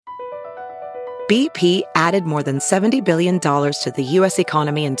BP added more than $70 billion to the U.S.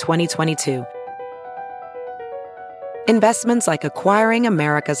 economy in 2022. Investments like acquiring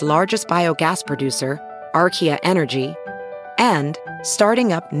America's largest biogas producer, Archaea Energy, and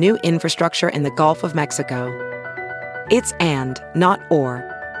starting up new infrastructure in the Gulf of Mexico. It's and, not or.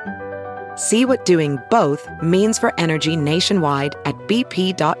 See what doing both means for energy nationwide at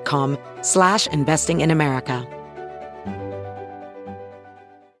bp.com/investing in America.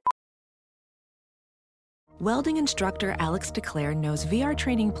 Welding instructor Alex DeClaire knows VR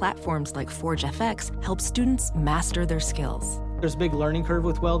training platforms like Forge FX help students master their skills. There's a big learning curve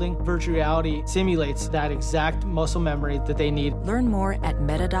with welding. Virtual reality simulates that exact muscle memory that they need. Learn more at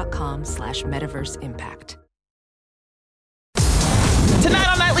meta.com/metaverseimpact. Tonight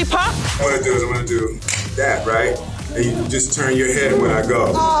on Nightly Pop. What I'm gonna do that, right? And you just turn your head when I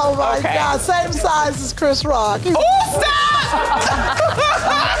go. Oh my God, same size as Chris Rock. Oh, stop!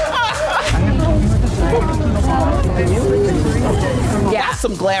 Yeah. That's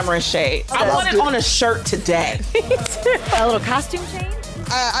some glamorous shade. I want it on a shirt today. A little costume change?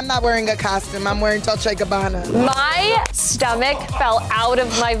 I'm not wearing a costume. I'm wearing Dolce & Gabbana. My stomach fell out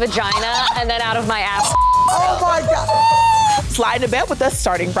of my vagina and then out of my ass. Oh my God. Slide into bed with us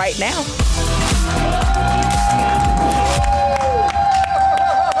starting right now.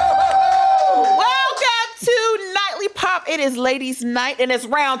 It is ladies' night, and it's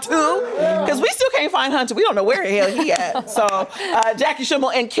round 2, because we still can't find Hunter. We don't know where the hell he at. So Jackie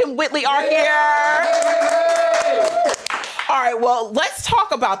Schimmel and Kim Whitley are here. All right, well, let's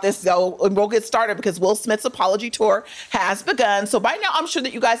talk about this, though, and we'll get started because Will Smith's apology tour has begun. So by now, I'm sure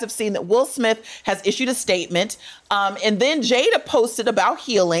that you guys have seen that Will Smith has issued a statement, and then Jada posted about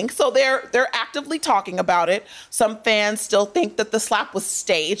healing. So they're actively talking about it. Some fans still think that the slap was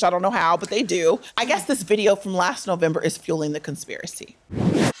staged. I don't know how, but they do. I guess this video from last November is fueling the conspiracy.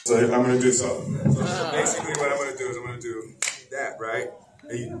 So I'm gonna do something. So basically, what I'm gonna do is I'm gonna do that, right?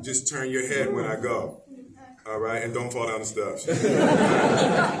 And you just turn your head when I go. All right, and don't fall down the steps. So,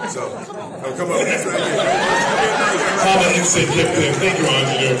 come on, that's right here. Thank you,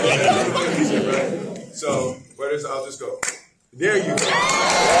 Angela. So, where is I'll just go. There you go.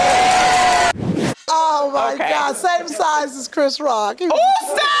 Oh my God, same size as Chris Rock. Oh,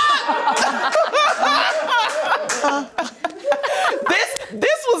 stop!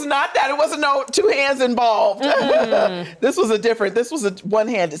 This was not that. It wasn't no two hands involved. This was a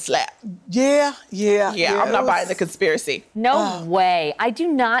one-handed slap. Yeah. I'm not buying the conspiracy. No way. I do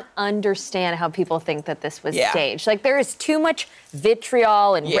not understand how people think that this was staged. Like, there is too much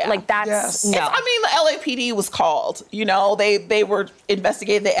vitriol and like that's no. I mean, the LAPD was called. You know, they were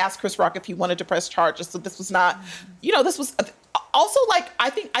investigating. They asked Chris Rock if he wanted to press charges. So this was not, this was also, like, I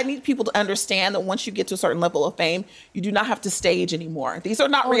think I need people to understand that once you get to a certain level of fame, you do not have to stage anymore. These are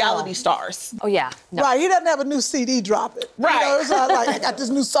not reality stars. Oh, yeah. No. Right, he doesn't have a new CD dropping. Right. It's not like, I got this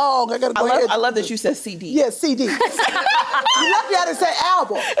new song, I gotta go ahead. I love that you said CD. Yeah, CD. You left me out and say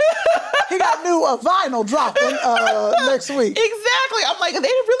album. He got new vinyl dropping next week. Exactly. I'm like, they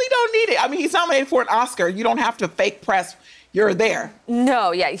really don't need it. I mean, he's nominated for an Oscar. You don't have to fake press. You're there.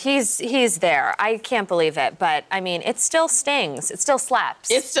 No, yeah, he's there. I can't believe it, but I mean, it still stings. It still slaps.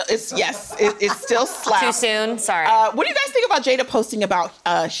 It still slaps. Too soon. Sorry. What do you guys think about Jada posting about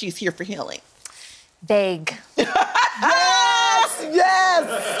she's here for healing? Vague. Yes.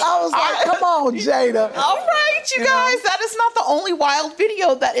 I was like, come on, Jada. All right, you guys, that is not the only wild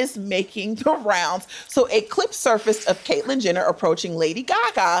video that is making the rounds. So a clip surfaced of Caitlyn Jenner approaching Lady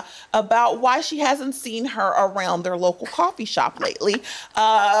Gaga about why she hasn't seen her around their local coffee shop lately.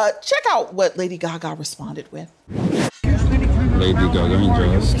 Check out what Lady Gaga responded with. Lady Gaga in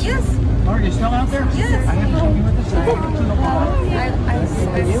dress. Yes. Are you still out there? Yes. I have to be with the I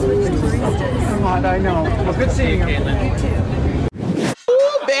switched baristas. I know. Well, good seeing you, Caitlyn. You too.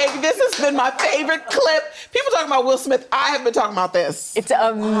 Ooh, baby, this has been my favorite clip. People talking about Will Smith. I have been talking about this. It's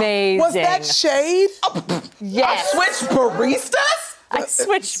amazing. Was that shade? Yes. I switched baristas? I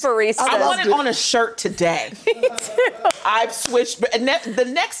switched baristas. I want it on a shirt today. Me too. I've switched. And the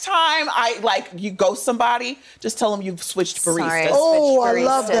next time you ghost somebody, just tell them you've switched baristas. Sorry, I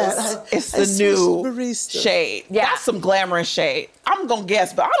love that. It's the new barista shade. Yeah. That's some glamorous shade. I'm going to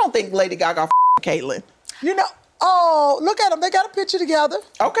guess, but I don't think Lady Gaga Caitlyn. Oh, look at them. They got a picture together.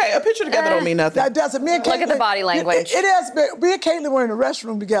 Okay, a picture together don't mean nothing. That doesn't. Me and Caitlyn, Look at the body language. It has been. Me and Caitlyn were in the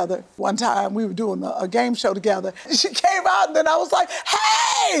restroom together one time. We were doing a game show together. She came out, and then I was like,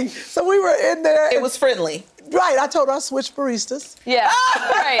 "Hey!" So we were in there. It was friendly. Right, I told her I switched baristas. Yeah,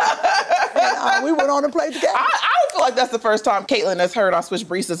 right. And, we went on and played the game. I don't feel like that's the first time Caitlyn has heard I switched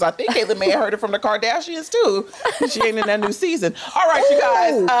baristas. I think Caitlyn may have heard it from the Kardashians too. She ain't in that new season. All right, you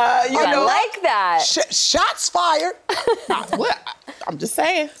guys. I like that. Shots fired. I'm just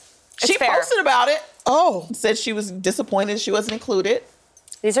saying. She fair. posted about it. Oh. Said she was disappointed she wasn't included.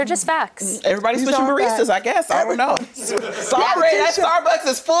 These are just facts. Everybody's switching baristas, I guess. I don't know. Sorry, that Starbucks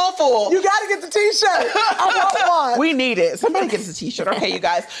is full. You got to get the T-shirt. I want one. We need it. Somebody gets a T-shirt. Okay, you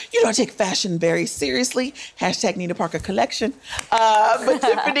guys. You don't take fashion very seriously. # Nina Parker collection. But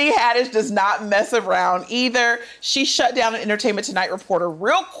Tiffany Haddish does not mess around either. She shut down an Entertainment Tonight reporter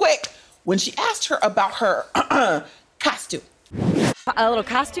real quick when she asked her about her costume. A little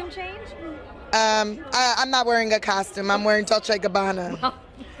costume change? I'm not wearing a costume. I'm wearing Dolce & Gabbana.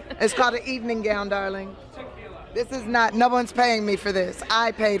 It's called an evening gown, darling. This is not, no one's paying me for this.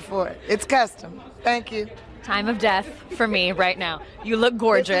 I paid for it. It's custom. Thank you. Time of death for me right now. You look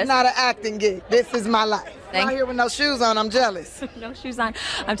gorgeous. This is not an acting gig. This is my life. I'm out here with no shoes on. I'm jealous. No shoes on.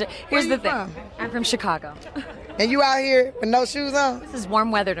 Here's the thing. From? I'm from Chicago. And you out here with no shoes on? This is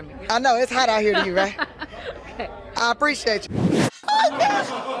warm weather to me. I know. It's hot out here to you, right? Okay. I appreciate you.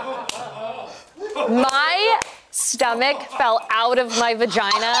 My stomach fell out of my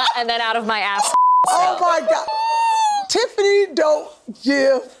vagina and then out of my ass. Oh my God. Tiffany don't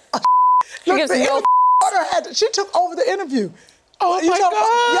give a She gives no She took over the interview. Oh my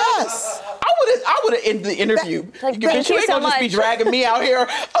God. Yes. I would have ended the interview. Thank you you ain't so gonna much. just be dragging me out here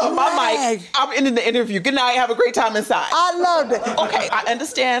on my mic. I'm ending the interview. Good night. Have a great time inside. I loved it. Okay, I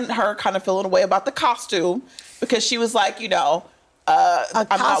understand her kind of feeling away about the costume because she was like, I'm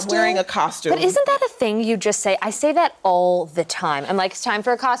not wearing a costume. But isn't that a thing you just say? I say that all the time. I'm like, it's time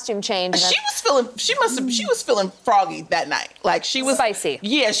for a costume change. She was feeling froggy that night. Like she was spicy.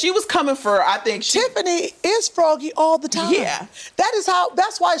 Yeah, she was coming for, I think Tiffany is froggy all the time. Yeah.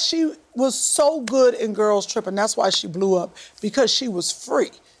 That's why she was so good in Girls Trip, and that's why she blew up, because she was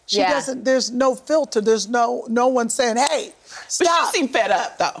free. There's no filter. There's no one saying, hey, stop. But she seemed fed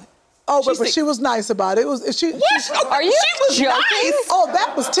up though. Oh, but she was nice about it. Are you she was joking? Nice. Oh,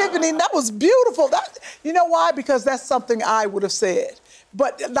 that was Tiffany. That was beautiful. You know why? Because that's something I would have said.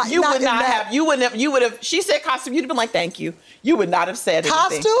 But you would have. She said costume. You'd have been like, thank you. You would not have said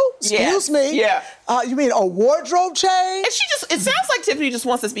anything. Costume? Excuse me. Yeah. You mean a wardrobe change? And it sounds like Tiffany just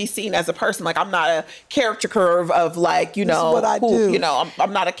wants us to be seen as a person. Like, I'm not a caricature curve of like, This is what I do.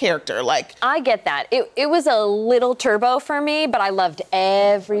 I'm not a character. Like, I get that. It was a little turbo for me, but I loved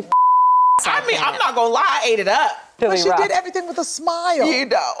every I'm not gonna lie, I ate it up. But she did everything with a smile.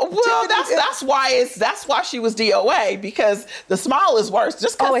 Well, that's why she was DOA, because the smile is worse.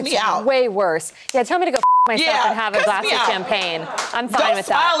 Just cuss me out. Way worse. Yeah, tell me to go myself and have a glass of champagne. I'm fine with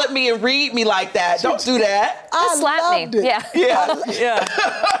that. Don't smile at me and read me like that. Don't do that. Just slap me. Yeah.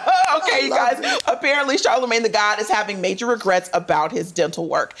 Okay, you guys. Apparently, Charlamagne the God is having major regrets about his dental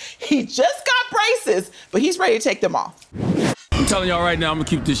work. He just got braces, but he's ready to take them off. I'm telling y'all right now, I'm gonna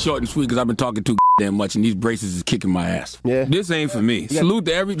keep this short and sweet because I've been talking too damn much, and these braces is kicking my ass. Yeah. This ain't for me. Salute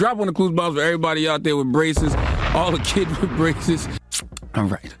to drop on the clues bombs for everybody out there with braces, all the kids with braces. All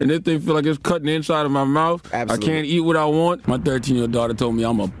right. And this thing feel like it's cutting the inside of my mouth. Absolutely. I can't eat what I want. My 13-year-old daughter told me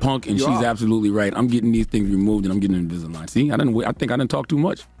I'm a punk, and she's absolutely right. I'm getting these things removed, and I'm getting Invisalign. See, I think I didn't talk too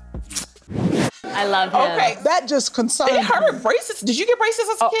much. I love him. Okay. That just concerned me. Braces. Did you get braces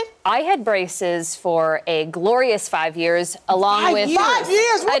as a kid? I had braces for a glorious 5 years, along with 5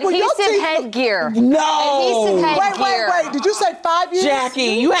 years? Adhesive headgear. No. Adhesive headgear. Wait. Did you say 5 years? Jackie,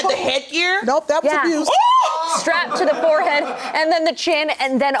 you had the headgear? Nope, that was abuse. Strapped to the forehead, and then the chin,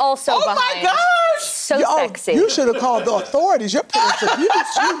 and then also behind. Oh my gosh! So sexy. You should have called the authorities. Your parents abused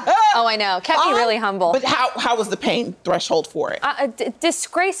you. Oh, I know. Kept me really humble. But how was the pain threshold for it?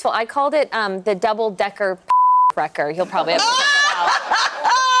 Disgraceful. I called it the double-decker wrecker. You'll probably have to check that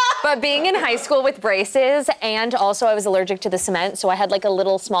out. But being in high school with braces, and also I was allergic to the cement, so I had like a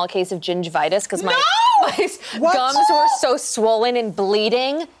little small case of gingivitis because my gums were so swollen and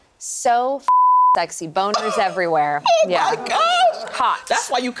bleeding. So sexy. Boners everywhere. Oh my gosh. Hot. That's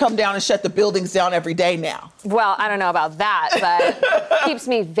why you come down and shut the buildings down every day now. Well, I don't know about that, but keeps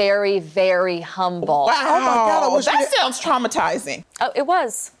me very, very humble. Wow. Oh my God. That sounds traumatizing. Oh, it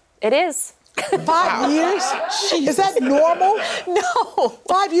was. It is. 5 years? Is that normal? No.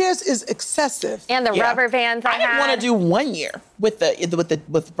 5 years is excessive. And the rubber bands I didn't want to do 1 year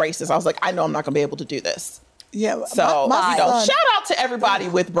with braces. I was like, I know I'm not going to be able to do this. Yeah. So, my son, shout out to everybody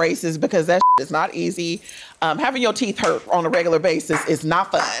with braces because that is not easy. Having your teeth hurt on a regular basis is not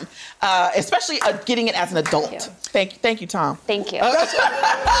fun, especially getting it as an adult. Thank you, Tom. Thank you.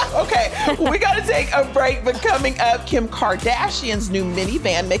 Okay, we got to take a break, but coming up, Kim Kardashian's new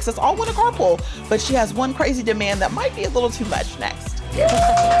minivan makes us all want to carpool, but she has one crazy demand that might be a little too much next.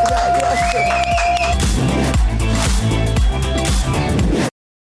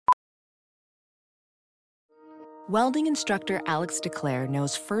 Welding instructor Alex DeClaire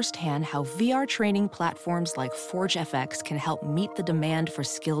knows firsthand how VR training platforms like ForgeFX can help meet the demand for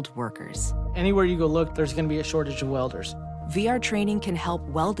skilled workers. Anywhere you go look, there's going to be a shortage of welders. VR training can help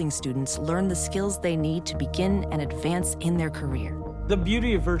welding students learn the skills they need to begin and advance in their career. The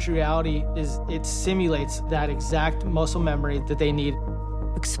beauty of virtual reality is it simulates that exact muscle memory that they need.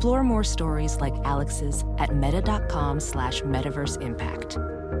 Explore more stories like Alex's at meta.com/metaverseimpact.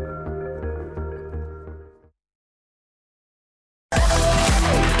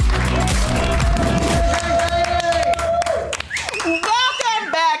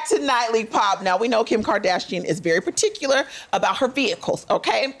 Nightly Pop. Now, we know Kim Kardashian is very particular about her vehicles,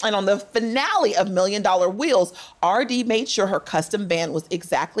 okay? And on the finale of $1 Million Wheels, RD made sure her custom van was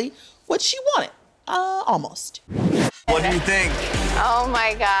exactly what she wanted. Almost. What do you think? Oh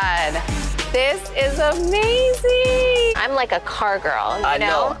my God. This is amazing. I'm like a car girl, you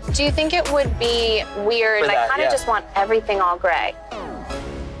know? Do you think it would be weird? I kind of just want everything all gray.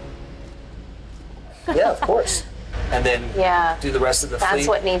 Yeah, of course. And then do the rest of the fleet. That's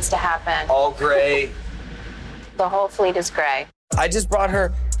what needs to happen. All gray. The whole fleet is gray. I just brought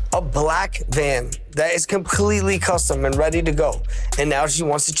her a black van that is completely custom and ready to go. And now she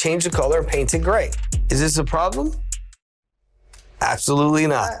wants to change the color and paint it gray. Is this a problem? Absolutely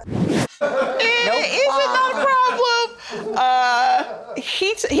not. Is it not a problem?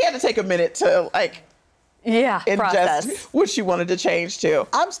 He had to take a minute to ingest what she wanted to change to.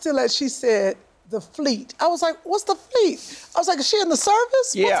 I'm still at, she said, the fleet. I was like, what's the fleet? I was like, is she in the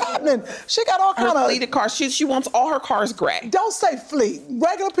service? Yeah. What's happening? She got all kind of fleeted cars. She wants all her cars gray. Don't say fleet.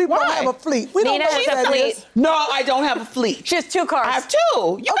 Regular people don't have a fleet. We Nina don't know what that is. No, I don't have a fleet. She has 2 cars. I have 2.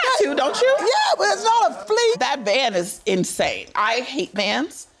 You got 2, don't you? Yeah, but it's not a fleet. That van is insane. I hate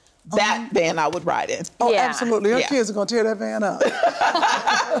vans. That van I would ride in. Oh, absolutely. Her kids are going to tear that van up.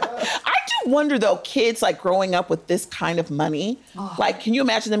 I do wonder, though, kids like growing up with this kind of money, like, can you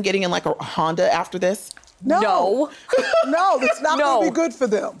imagine them getting in like a Honda after this? No, it's not going to be good for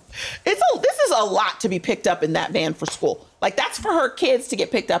them. This is a lot to be picked up in that van for school. Like, that's for her kids to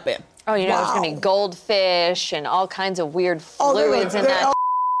get picked up in. Oh, you know, there's going to be goldfish and all kinds of weird fluids in that.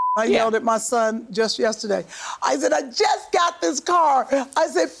 I yelled at my son just yesterday. I said, I just got this car. I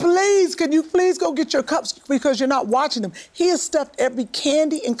said, please, can you please go get your cups because you're not watching them. He has stuffed every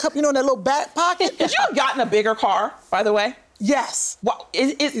candy and cup, in that little back pocket. Could you have gotten a bigger car, by the way? Yes. Well,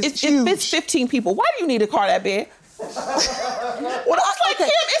 it fits 15 people. Why do you need a car that big? Well, I was like, Kim,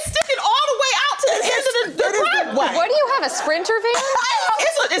 it's sticking all the way out to the end of the driveway. What do you have, a Sprinter van?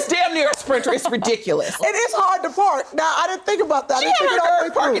 It's damn near a Sprinter. It's ridiculous. It is hard to park. Now, I didn't think about that. She had her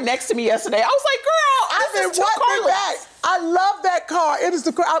girl parking next to me yesterday. I was like, girl, this is too carless. I love that car. It is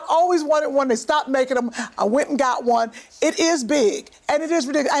I've always wanted one. They stopped making them. I went and got one. It is big, and it is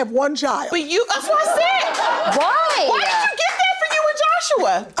ridiculous. I have one child. But that's what I said. Why? Why did you get that for you and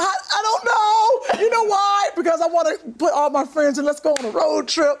Joshua? I don't know. You know why? Because I want to put all my friends and let's go on a road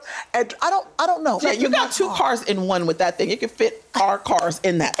trip. And I don't know. Yeah, you got 2 cars in one with that thing. You can fit our cars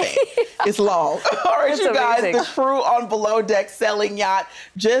in that thing. It's long. All right, you guys, amazing. the crew on Below Deck Selling Yacht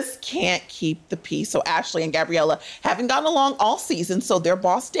just can't keep the peace. So Ashley and Gabriella haven't gotten along all season, so their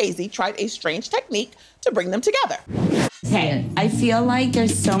boss Daisy tried a strange technique to bring them together. Okay, I feel like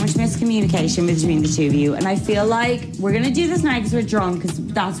there's so much miscommunication between the 2 of you, and I feel like we're gonna do this now because we're drunk, because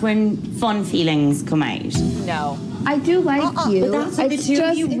that's when fun feelings come out. No. I do like you. But that's the 2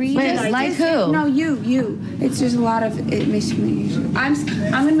 of you really like who? No, you. It's just a lot of miscommunication. I'm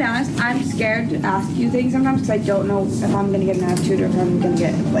gonna be honest. I'm scared to ask you things sometimes because I don't know if I'm gonna get an attitude or if I'm gonna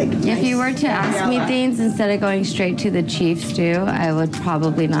get If you were to ask me things instead of going straight to the chief stew, I would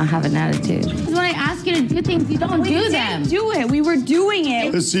probably not have an attitude. When I ask you to do things, you don't do them. Do it. We were doing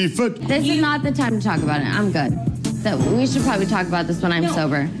it. This is not the time to talk about it. I'm good. We should probably talk about this when I'm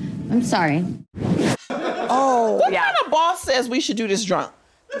sober. I'm sorry. What kind of boss says we should do this drunk?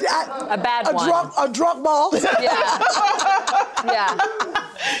 A bad one. A drunk boss? Yeah.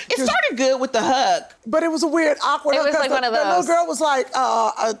 It started good with the hug. But it was a weird, awkward. It was like one of those. The little girl was like,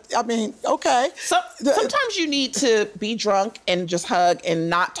 I mean, okay. Sometimes you need to be drunk and just hug and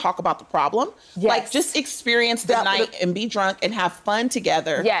not talk about the problem. Yes. Like, just experience the night and be drunk and have fun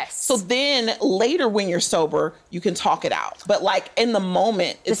together. Yes. So then later when you're sober, you can talk it out. But like in the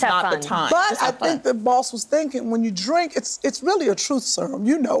moment, it's not the time. But I think the boss was thinking when you drink, it's really a truth serum.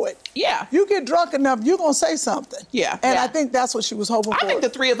 You know it. Yeah. You get drunk enough, you're going to say something. Yeah. And I think that's what she was hoping for. I think the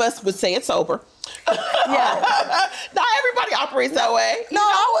three of us would say it sober. Yeah. Not everybody operates that way. No,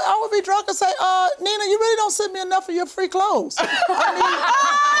 I would be drunk and say, Nina, you really don't send me enough of your free clothes.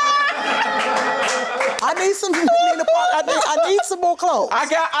 I need some Nina Park. I need some more clothes.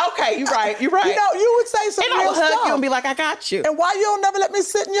 Okay, you're right. You're right. You know, you would say something. And I would hug you and be like, I got you. And why you don't never let me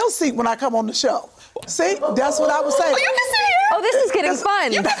sit in your seat when I come on the show? See, that's what I was saying. Oh, you can sit here. Oh, this is getting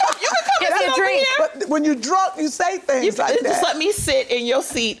fun. You can come Get me a drink. But when you're drunk, you say things like that. Just let me sit in your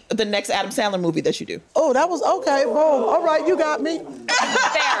seat the next Adam Sandler movie that you do. Oh, that was okay. Boom. All right, you got me.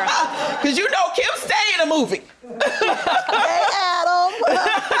 Fair. Because you know Kim stay in a movie. Hey, Adam.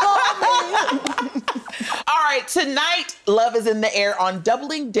 Call me. All right, tonight, love is in the air on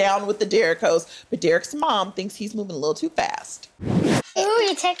Doubling Down with the Derrickos. But Derek's mom thinks he's moving a little too fast. Who are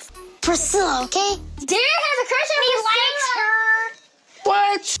you text? Priscilla, okay? Derek has a crush on Priscilla. He likes her.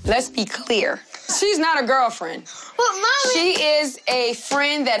 What? Let's be clear. She's not a girlfriend. What, Mommy? She is a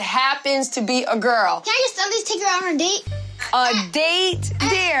friend that happens to be a girl. Can I just at least take her out on a date? A date?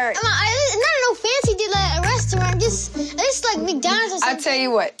 Derek. Not no fancy date like a restaurant. Just like McDonald's or something. I tell you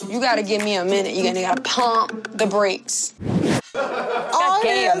what, you gotta give me a minute. You're gonna gotta pump the brakes. Oh,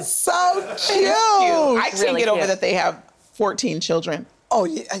 he is so cute. I can't get over that they have 14 children. Oh,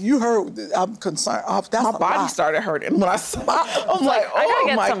 yeah, you heard. I'm concerned. That's my body started hurting when I saw. I'm like, I gotta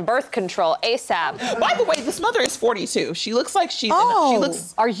get some birth control ASAP. By the way, this mother is 42. She looks like she's. Oh. She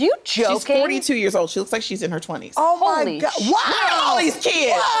looks. Are you joking? She's 42 years old. She looks like she's in her 20s. Oh Holy my God! shit. Wow! Look at all these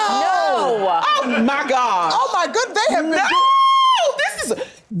kids. Wow. No. Oh my God. Oh my good. They have been.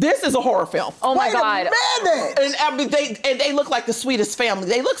 This is a horror film. Oh my Wait God. a minute. And I mean, they look like the sweetest family.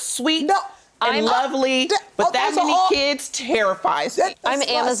 They look sweet. No. And lovely, but that many kids terrifies me. I'm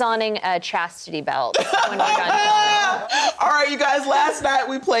Amazoning a chastity belt when we're done filming. All right, you guys, last night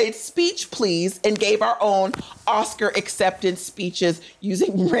we played Speech Please and gave our own Oscar acceptance speeches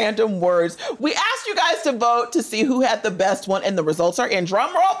using random words. We asked you guys to vote to see who had the best one, and the results are in.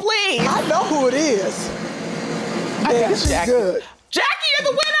 Drum roll, please. I know who it is. I think it's she's Jackie. good. Jackie,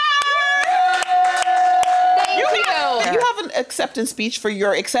 you're the winner! Thank you. You have an acceptance speech for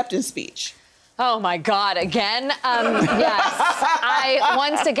your acceptance speech. Oh my God, again? Yes. I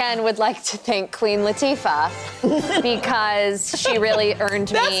once again would like to thank Queen Latifah because she really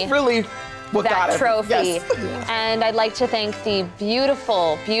earned me that trophy. Yes. And I'd like to thank the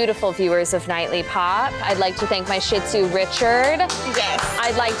beautiful, beautiful viewers of Nightly Pop. I'd like to thank my Shih Tzu, Richard. Yes.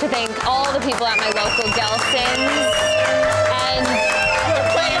 I'd like to thank all the people at my local Gelson's. And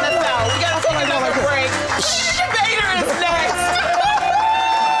we're playing this out. We gotta take another break. Vader is next.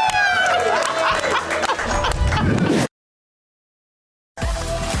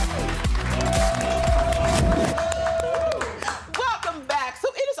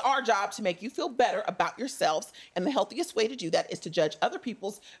 Our job to make you feel better about yourselves, and the healthiest way to do that is to judge other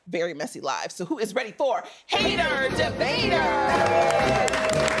people's very messy lives. So who is ready for Hater Debater?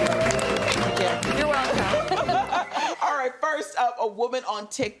 you're welcome. All right, first up, a woman on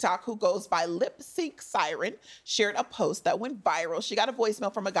TikTok who goes by Lip Sync Siren shared a post that went viral. She got a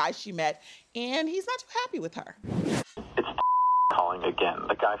voicemail from a guy she met, and he's not too happy with her. It's calling again,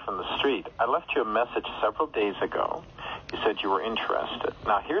 the guy from the street. I left you a message several days ago. You said you were interested.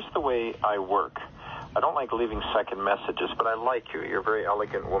 Now, here's the way I work. I don't like leaving second messages, but I like you. You're a very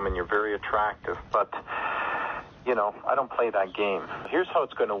elegant woman. You're very attractive. But, you know, I don't play that game. Here's how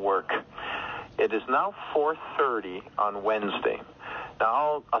it's going to work. It is now 4:30 on Wednesday.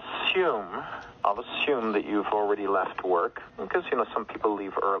 Now, I'll assume that you've already left work, because, you know, some people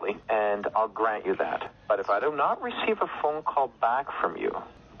leave early, and I'll grant you that. But if I do not receive a phone call back from you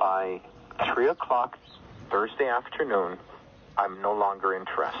by 3 o'clock Thursday afternoon, I'm no longer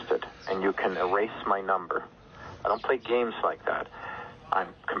interested, and you can erase my number. I don't play games like that. I'm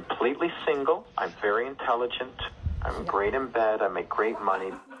completely single. I'm very intelligent. I'm great in bed. I make great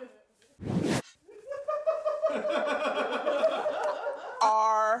money.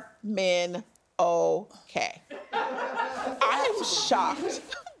 Are men okay? I am shocked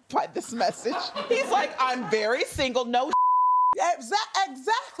by this message. He's like, I'm very single. No.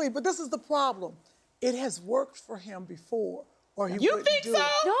 Exactly, but this is the problem. It has worked for him before. Or he You wouldn't think do so? it.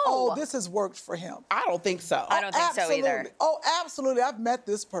 No. Oh, this has worked for him. I don't think so. I don't think so either. Oh, absolutely. I've met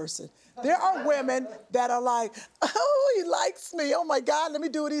this person. There are women that are like, oh, he likes me. Oh, my God, let me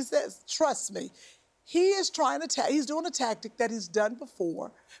do what he says. Trust me. He is trying to, he's doing a tactic that he's done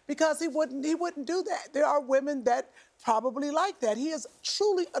before because he wouldn't do that. There are women that probably like that. He is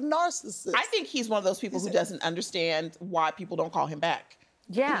truly a narcissist. I think he's one of those people who doesn't understand why people don't call him back.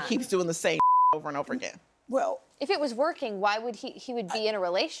 Yeah. He keeps doing the same over and over again. Well, if it was working, why would he would be in a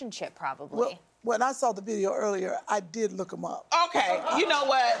relationship probably? Well, when I saw the video earlier, I did look him up. Okay, you know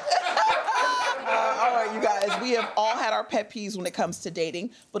what? All right, you guys, we have all had our pet peeves when it comes to dating,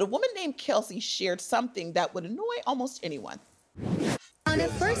 but a woman named Kelsey shared something that would annoy almost anyone. On a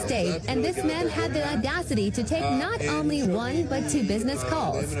first date, and this man had the audacity to take not only one, but 2 business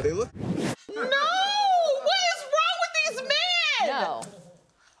calls. No! What is wrong with these men? No.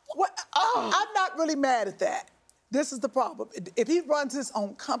 What? I'm not really mad at that. This is the problem. If he runs his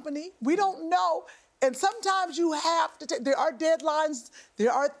own company, we don't know. And sometimes you have to take, there are deadlines,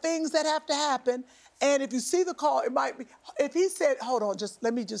 there are things that have to happen. And if you see the call, it might be, if he said, hold on,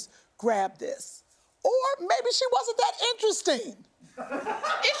 let me just grab this. Or maybe she wasn't that interesting.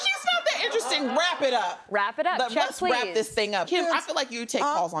 If she's not that interesting, wrap it up. Wrap it up. Let's wrap this thing up. Kim, I feel like you take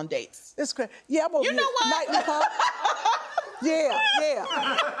calls on dates. It's great. Yeah, I'm over You know what? Nightly pop. Yeah.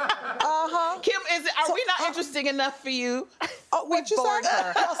 Kim, are we not interesting enough for you? Oh, what you bored said?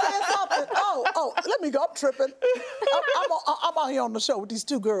 her. Y'all saying something? Oh, let me go. I'm tripping. I'm out here on the show with these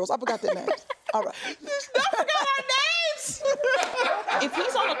 2 girls. I forgot their names. All right. I forgot our names. If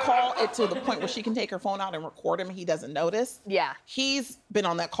he's on a call to the point where she can take her phone out and record him and he doesn't notice, he's been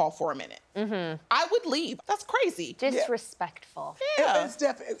on that call for a minute. Mm-hmm. I would leave. That's crazy. Disrespectful. Yeah. It's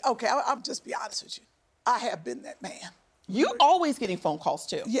definitely, okay, I'll just be honest with you. I have been that man. You always getting phone calls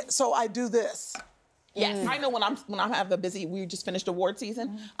too. Yeah, so I do this. Yes, I know when I'm having a busy, we just finished award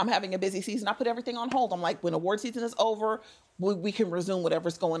season. I'm having a busy season. I put everything on hold. I'm like, when award season is over, we can resume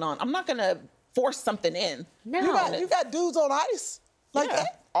whatever's going on. I'm not gonna force something in. No. You got dudes on ice like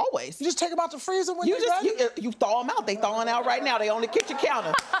that? Always. You just take them out the freezer when you they're ready? you thaw them out. They thawing out right now. They on the kitchen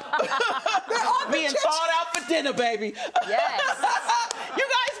counter. Being thawed out for dinner, baby. Yes. You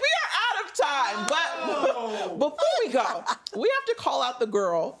guys, we are out of time. But before we go, we have to call out the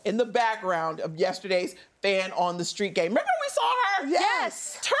girl in the background of yesterday's Fan on the Street game. Remember we saw her?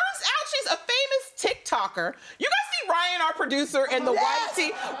 Yes. Turns out she's a famous TikToker. You guys see Ryan, our producer, in the white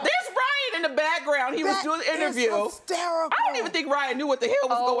tee? There's Ryan in the background. He was doing the interview. Is hysterical. I don't even think Ryan knew what the hell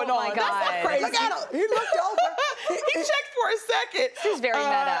was going on. my That's God. not crazy. Look at him. He looked over. He checked for a second. She's very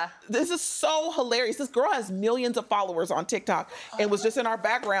meta. This is so hilarious. This girl has millions of followers on TikTok and was just in our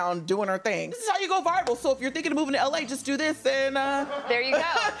background doing her thing. This is how you go viral. So if you're thinking of moving to LA, just do this and there you go.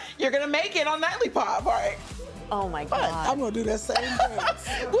 You're gonna make it on Nightly Pop. All right. Oh my God. I'm gonna do that same thing.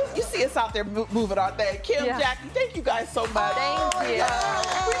 Well, you see us out there moving our thing. Kim, Jackie, thank you guys so much. Thank you. We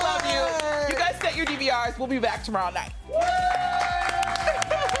love you. You guys set your DVRs. We'll be back tomorrow night.